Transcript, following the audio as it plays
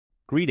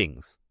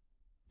Greetings!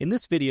 In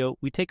this video,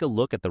 we take a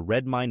look at the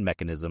redmine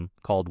mechanism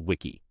called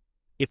wiki.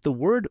 If the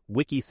word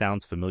wiki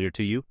sounds familiar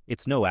to you,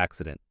 it's no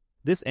accident.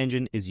 This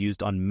engine is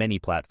used on many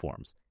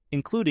platforms,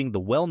 including the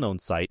well-known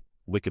site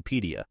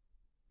Wikipedia.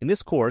 In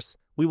this course,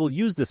 we will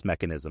use this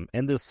mechanism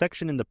and the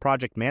section in the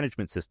project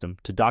management system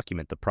to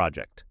document the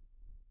project.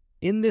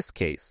 In this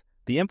case,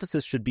 the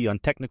emphasis should be on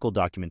technical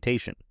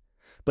documentation,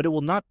 but it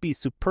will not be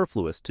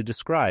superfluous to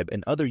describe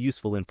and other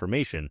useful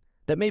information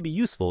that may be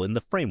useful in the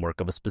framework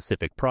of a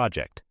specific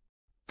project.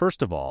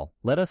 First of all,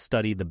 let us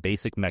study the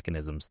basic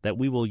mechanisms that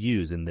we will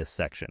use in this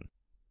section.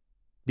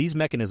 These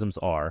mechanisms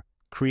are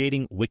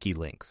creating wiki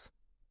links.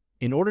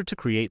 In order to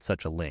create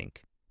such a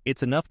link,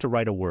 it's enough to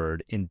write a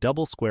word in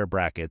double square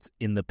brackets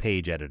in the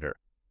page editor.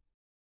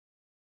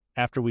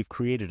 After we've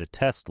created a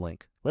test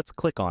link, let's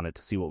click on it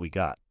to see what we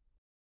got.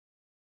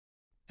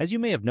 As you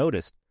may have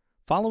noticed,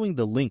 following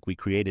the link we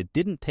created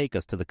didn't take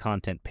us to the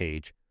content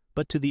page,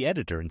 but to the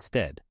editor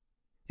instead.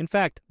 In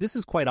fact, this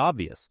is quite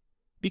obvious,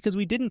 because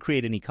we didn't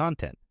create any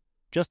content,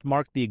 just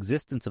marked the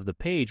existence of the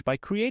page by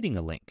creating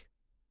a link.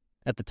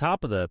 At the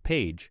top of the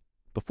page,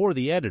 before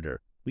the editor,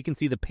 we can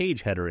see the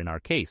page header in our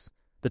case,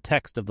 the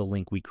text of the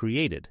link we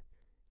created.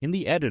 In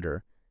the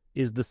editor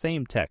is the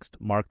same text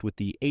marked with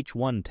the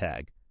H1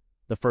 tag,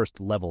 the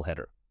first level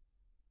header.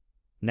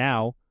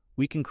 Now,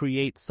 we can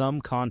create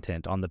some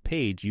content on the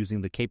page using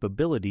the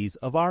capabilities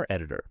of our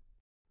editor.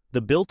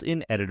 The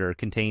built-in editor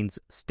contains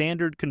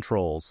standard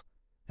controls,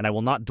 and I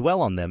will not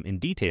dwell on them in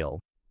detail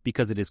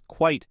because it is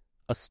quite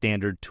a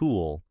standard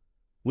tool,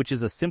 which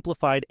is a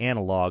simplified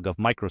analog of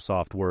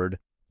Microsoft Word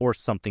or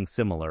something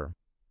similar.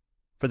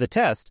 For the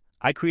test,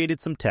 I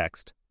created some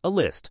text, a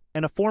list,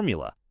 and a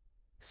formula.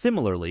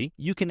 Similarly,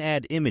 you can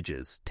add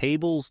images,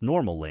 tables,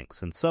 normal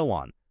links, and so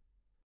on.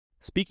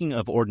 Speaking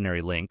of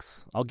ordinary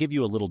links, I'll give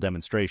you a little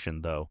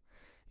demonstration, though.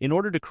 In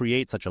order to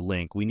create such a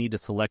link, we need to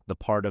select the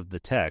part of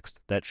the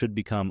text that should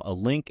become a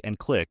link and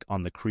click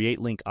on the Create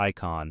Link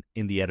icon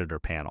in the editor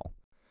panel.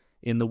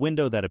 In the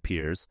window that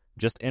appears,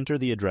 just enter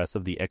the address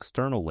of the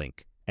external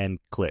link and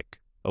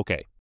click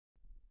OK.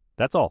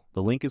 That's all.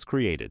 The link is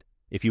created.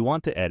 If you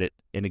want to edit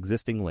an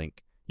existing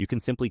link, you can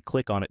simply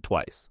click on it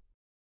twice.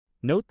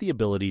 Note the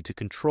ability to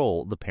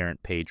control the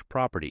parent page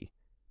property.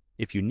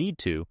 If you need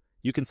to,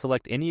 you can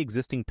select any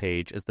existing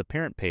page as the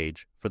parent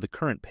page for the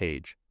current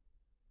page.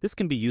 This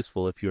can be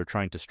useful if you are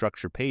trying to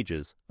structure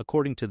pages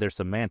according to their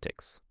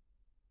semantics.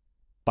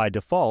 By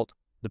default,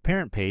 the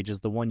parent page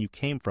is the one you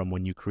came from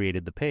when you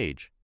created the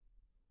page.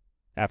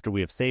 After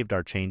we have saved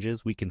our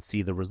changes, we can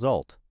see the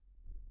result.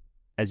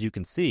 As you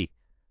can see,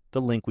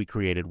 the link we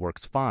created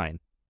works fine.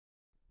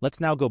 Let's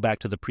now go back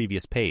to the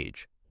previous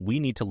page. We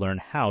need to learn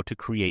how to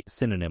create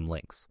synonym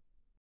links.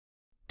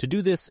 To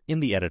do this in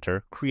the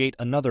editor, create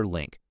another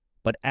link,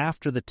 but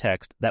after the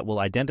text that will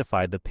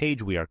identify the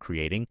page we are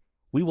creating,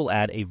 we will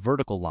add a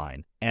vertical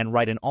line and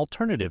write an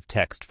alternative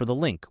text for the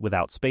link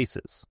without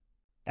spaces.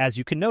 As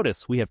you can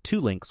notice, we have two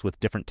links with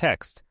different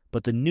text,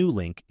 but the new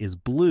link is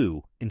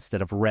blue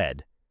instead of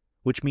red,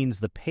 which means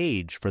the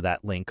page for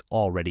that link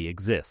already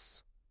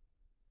exists.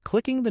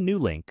 Clicking the new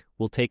link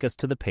will take us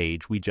to the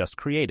page we just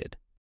created.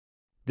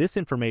 This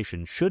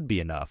information should be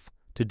enough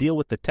to deal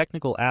with the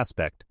technical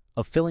aspect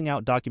of filling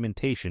out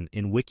documentation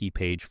in wiki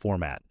page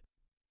format.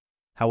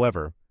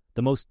 However,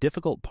 the most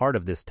difficult part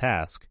of this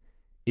task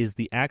is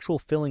the actual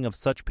filling of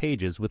such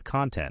pages with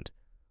content,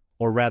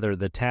 or rather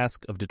the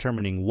task of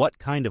determining what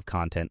kind of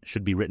content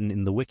should be written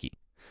in the wiki.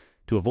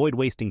 To avoid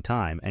wasting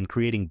time and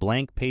creating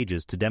blank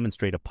pages to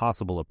demonstrate a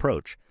possible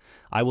approach,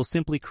 I will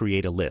simply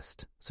create a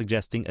list,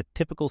 suggesting a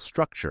typical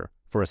structure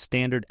for a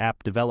standard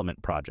app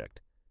development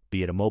project,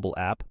 be it a mobile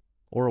app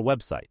or a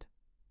website.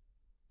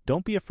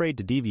 Don't be afraid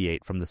to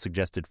deviate from the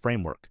suggested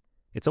framework.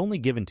 It's only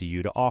given to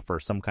you to offer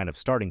some kind of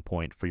starting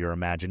point for your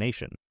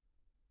imagination.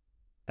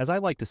 As I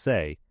like to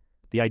say,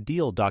 the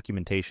ideal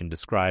documentation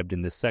described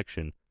in this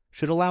section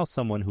should allow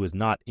someone who is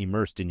not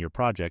immersed in your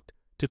project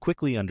to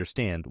quickly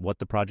understand what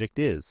the project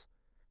is,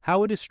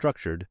 how it is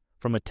structured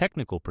from a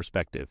technical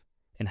perspective,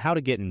 and how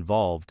to get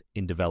involved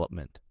in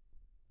development.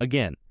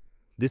 Again,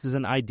 this is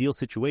an ideal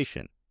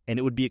situation, and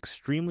it would be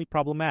extremely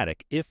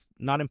problematic, if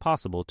not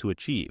impossible, to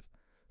achieve.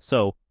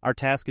 So, our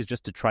task is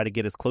just to try to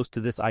get as close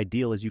to this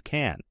ideal as you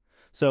can.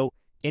 So,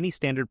 any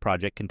standard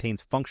project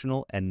contains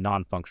functional and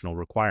non-functional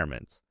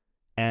requirements,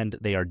 and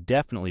they are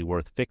definitely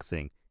worth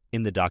fixing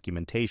in the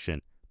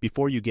documentation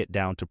before you get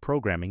down to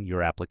programming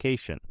your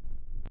application.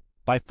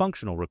 By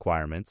functional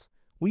requirements,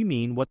 we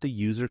mean what the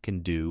user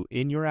can do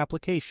in your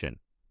application.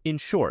 In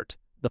short,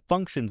 the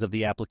functions of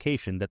the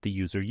application that the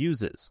user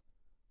uses.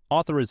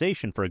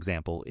 Authorization, for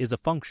example, is a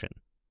function.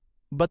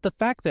 But the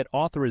fact that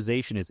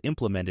authorization is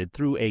implemented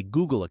through a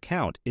Google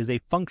account is a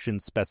function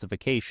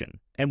specification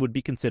and would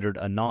be considered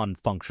a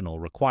non-functional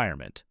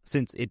requirement,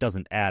 since it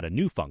doesn't add a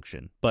new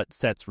function, but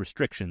sets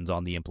restrictions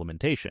on the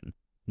implementation.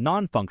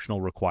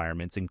 Non-functional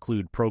requirements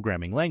include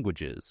programming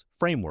languages,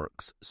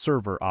 frameworks,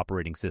 server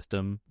operating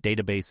system,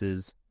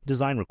 databases,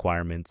 design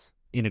requirements,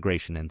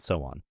 integration, and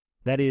so on.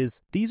 That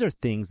is, these are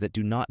things that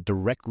do not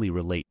directly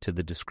relate to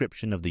the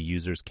description of the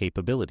user's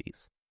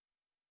capabilities.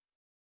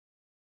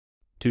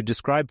 To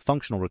describe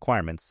functional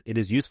requirements, it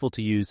is useful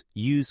to use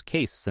use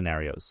case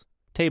scenarios,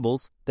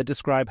 tables that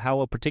describe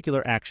how a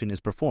particular action is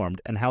performed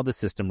and how the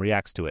system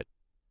reacts to it.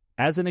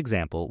 As an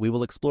example, we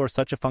will explore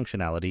such a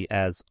functionality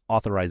as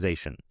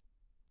authorization.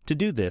 To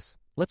do this,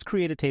 let's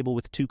create a table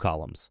with two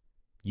columns,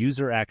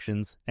 user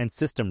actions and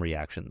system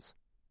reactions.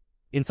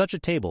 In such a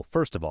table,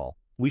 first of all,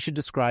 we should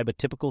describe a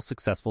typical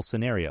successful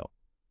scenario,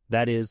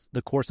 that is,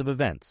 the course of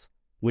events,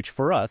 which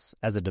for us,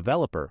 as a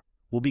developer,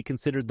 will be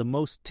considered the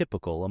most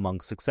typical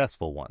among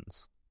successful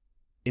ones.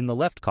 In the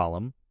left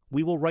column,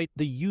 we will write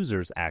the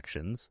user's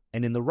actions,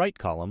 and in the right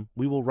column,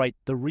 we will write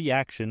the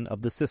reaction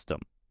of the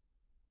system.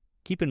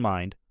 Keep in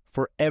mind,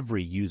 for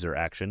every user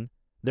action,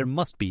 there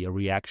must be a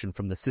reaction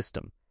from the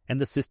system, and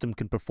the system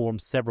can perform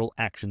several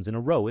actions in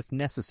a row if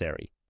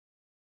necessary.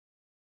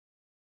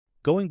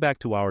 Going back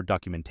to our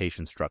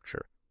documentation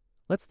structure,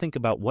 let's think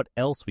about what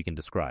else we can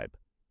describe.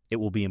 It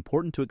will be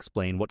important to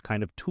explain what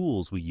kind of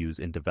tools we use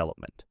in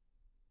development.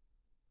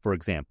 For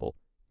example,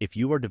 if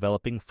you are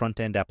developing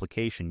front-end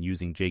application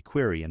using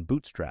jQuery and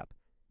Bootstrap,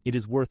 it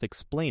is worth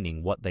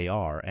explaining what they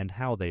are and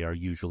how they are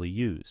usually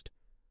used.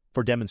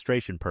 For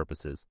demonstration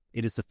purposes,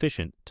 it is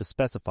sufficient to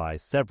specify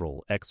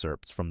several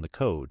excerpts from the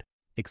code,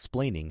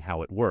 explaining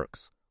how it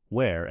works,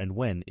 where and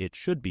when it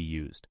should be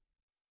used.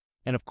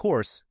 And of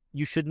course,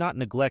 you should not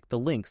neglect the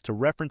links to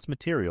reference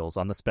materials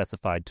on the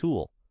specified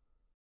tool.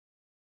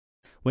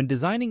 When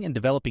designing and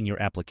developing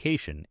your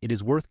application, it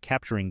is worth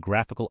capturing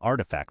graphical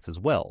artifacts as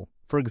well,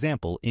 for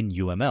example in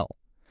UML.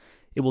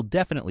 It will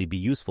definitely be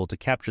useful to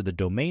capture the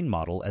domain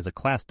model as a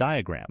class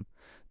diagram,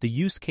 the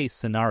use case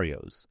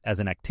scenarios as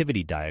an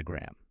activity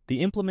diagram,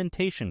 the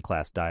implementation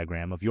class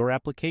diagram of your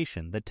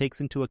application that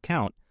takes into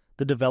account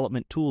the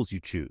development tools you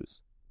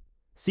choose,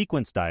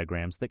 sequence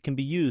diagrams that can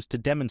be used to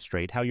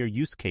demonstrate how your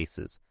use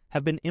cases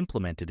have been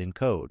implemented in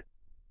code.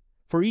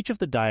 For each of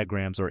the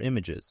diagrams or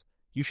images,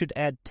 you should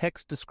add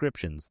text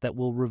descriptions that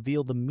will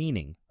reveal the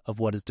meaning of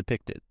what is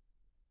depicted.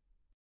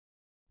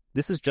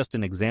 This is just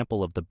an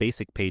example of the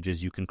basic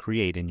pages you can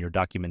create in your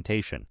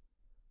documentation.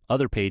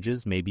 Other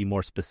pages may be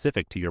more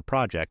specific to your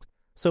project,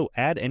 so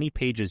add any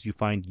pages you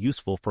find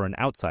useful for an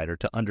outsider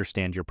to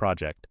understand your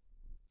project.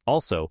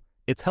 Also,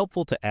 it's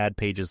helpful to add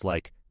pages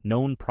like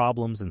known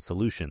problems and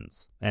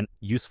solutions and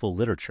useful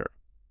literature.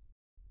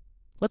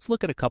 Let's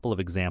look at a couple of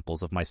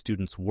examples of my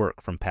students'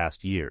 work from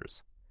past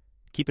years.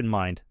 Keep in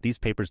mind, these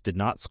papers did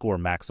not score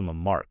maximum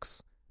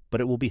marks, but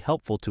it will be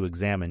helpful to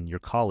examine your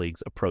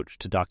colleagues' approach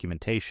to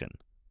documentation.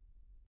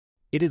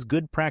 It is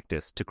good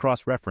practice to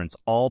cross-reference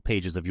all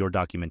pages of your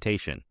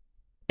documentation.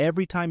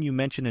 Every time you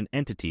mention an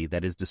entity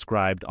that is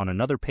described on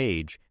another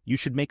page, you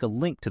should make a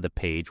link to the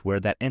page where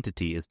that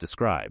entity is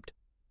described.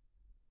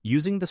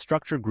 Using the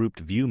structure-grouped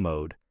view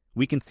mode,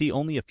 we can see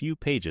only a few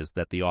pages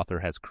that the author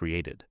has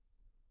created.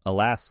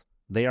 Alas,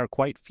 they are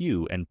quite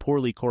few and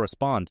poorly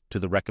correspond to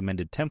the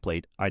recommended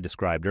template I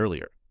described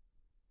earlier.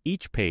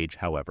 Each page,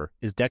 however,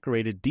 is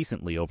decorated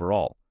decently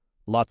overall,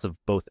 lots of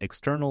both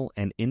external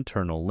and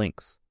internal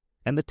links,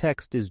 and the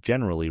text is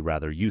generally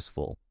rather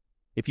useful.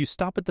 If you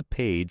stop at the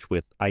page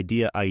with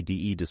Idea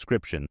IDE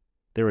description,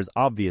 there is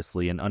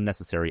obviously an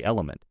unnecessary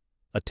element,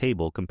 a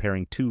table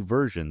comparing two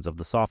versions of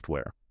the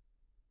software.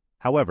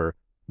 However,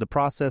 the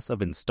process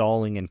of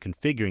installing and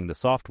configuring the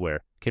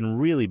software can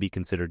really be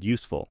considered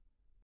useful.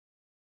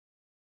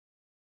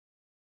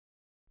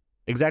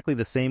 Exactly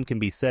the same can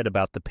be said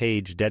about the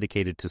page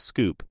dedicated to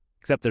Scoop,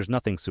 except there's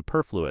nothing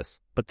superfluous,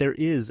 but there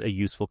is a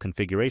useful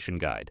configuration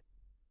guide.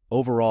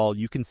 Overall,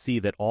 you can see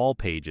that all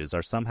pages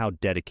are somehow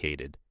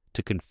dedicated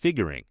to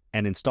configuring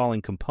and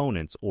installing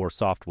components or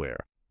software,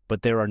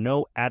 but there are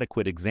no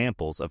adequate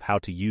examples of how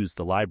to use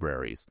the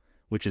libraries,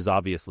 which is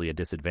obviously a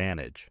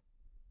disadvantage.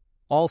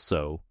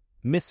 Also,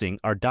 missing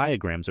are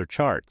diagrams or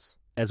charts,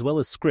 as well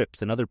as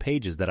scripts and other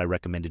pages that I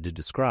recommended to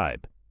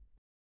describe.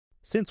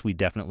 Since we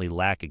definitely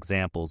lack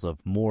examples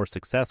of more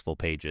successful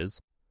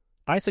pages,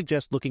 I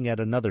suggest looking at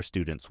another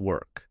student's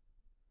work.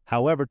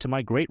 However, to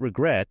my great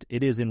regret,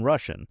 it is in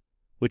Russian,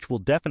 which will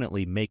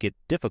definitely make it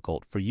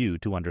difficult for you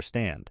to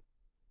understand.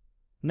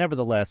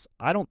 Nevertheless,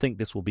 I don't think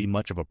this will be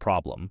much of a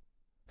problem,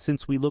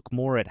 since we look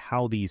more at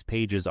how these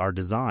pages are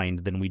designed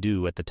than we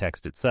do at the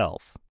text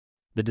itself.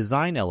 The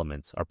design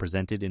elements are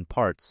presented in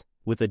parts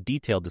with a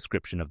detailed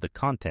description of the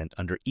content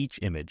under each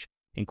image,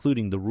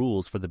 including the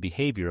rules for the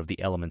behavior of the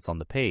elements on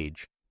the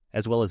page,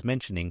 as well as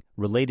mentioning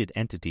related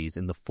entities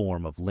in the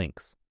form of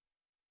links.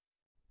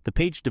 The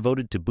page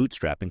devoted to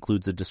Bootstrap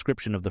includes a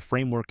description of the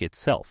framework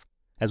itself,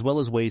 as well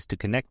as ways to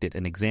connect it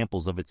and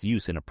examples of its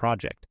use in a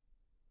project.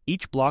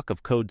 Each block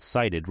of code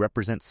cited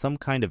represents some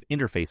kind of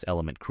interface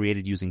element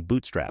created using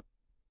Bootstrap.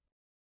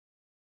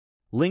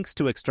 Links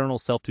to external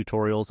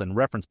self-tutorials and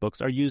reference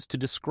books are used to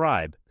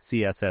describe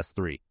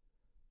CSS3.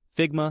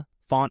 Figma,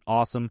 Font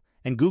Awesome,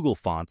 and Google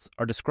Fonts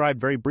are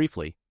described very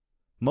briefly,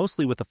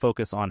 mostly with a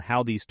focus on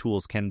how these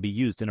tools can be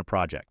used in a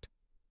project.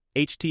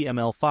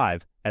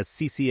 HTML5 as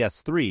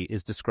CSS3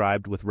 is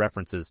described with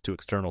references to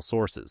external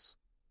sources.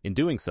 In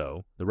doing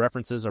so, the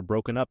references are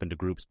broken up into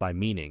groups by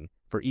meaning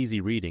for easy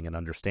reading and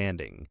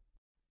understanding.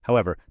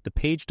 However, the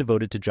page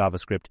devoted to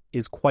JavaScript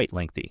is quite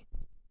lengthy.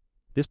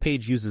 This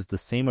page uses the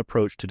same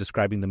approach to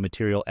describing the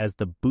material as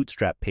the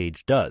Bootstrap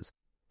page does,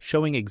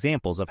 showing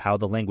examples of how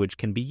the language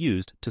can be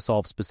used to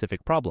solve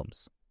specific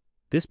problems.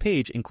 This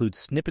page includes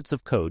snippets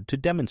of code to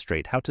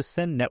demonstrate how to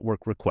send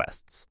network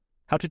requests,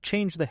 how to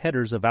change the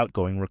headers of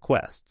outgoing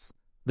requests,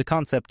 the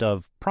concept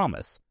of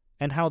promise,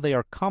 and how they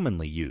are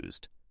commonly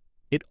used.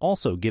 It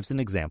also gives an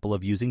example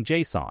of using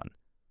JSON,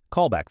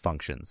 callback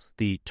functions,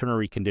 the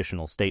ternary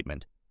conditional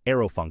statement,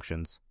 arrow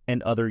functions,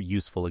 and other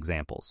useful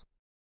examples.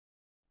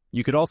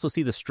 You could also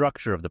see the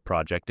structure of the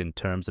project in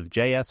terms of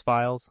JS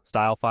files,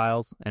 style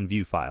files, and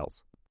view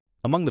files.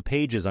 Among the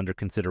pages under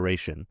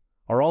consideration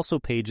are also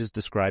pages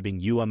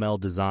describing UML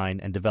design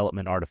and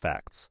development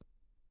artifacts.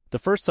 The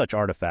first such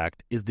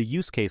artifact is the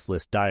use case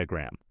list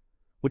diagram,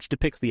 which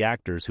depicts the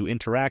actors who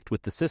interact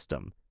with the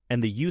system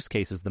and the use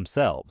cases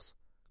themselves,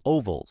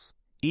 ovals,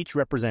 each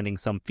representing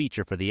some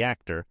feature for the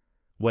actor,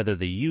 whether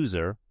the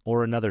user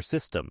or another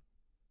system.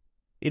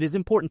 It is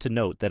important to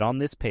note that on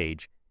this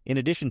page, in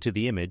addition to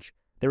the image,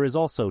 there is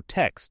also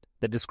text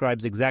that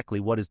describes exactly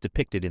what is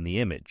depicted in the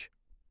image.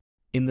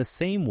 In the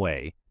same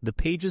way, the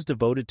pages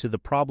devoted to the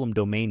problem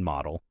domain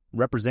model,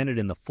 represented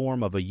in the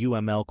form of a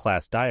UML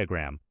class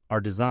diagram,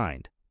 are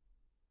designed.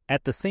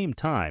 At the same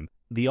time,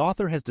 the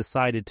author has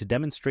decided to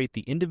demonstrate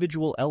the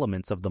individual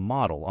elements of the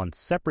model on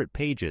separate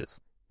pages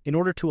in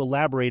order to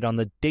elaborate on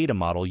the data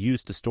model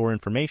used to store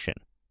information.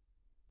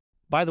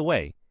 By the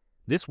way,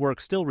 this work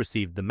still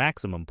received the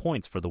maximum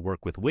points for the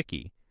work with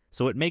Wiki,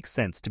 so it makes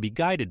sense to be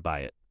guided by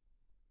it.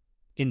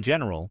 In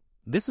general,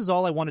 this is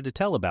all I wanted to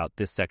tell about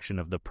this section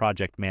of the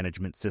project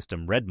management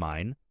system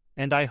redmine,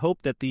 and I hope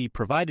that the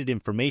provided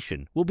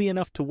information will be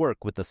enough to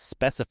work with the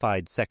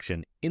specified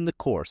section in the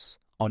course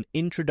on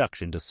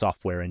Introduction to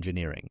Software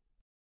Engineering.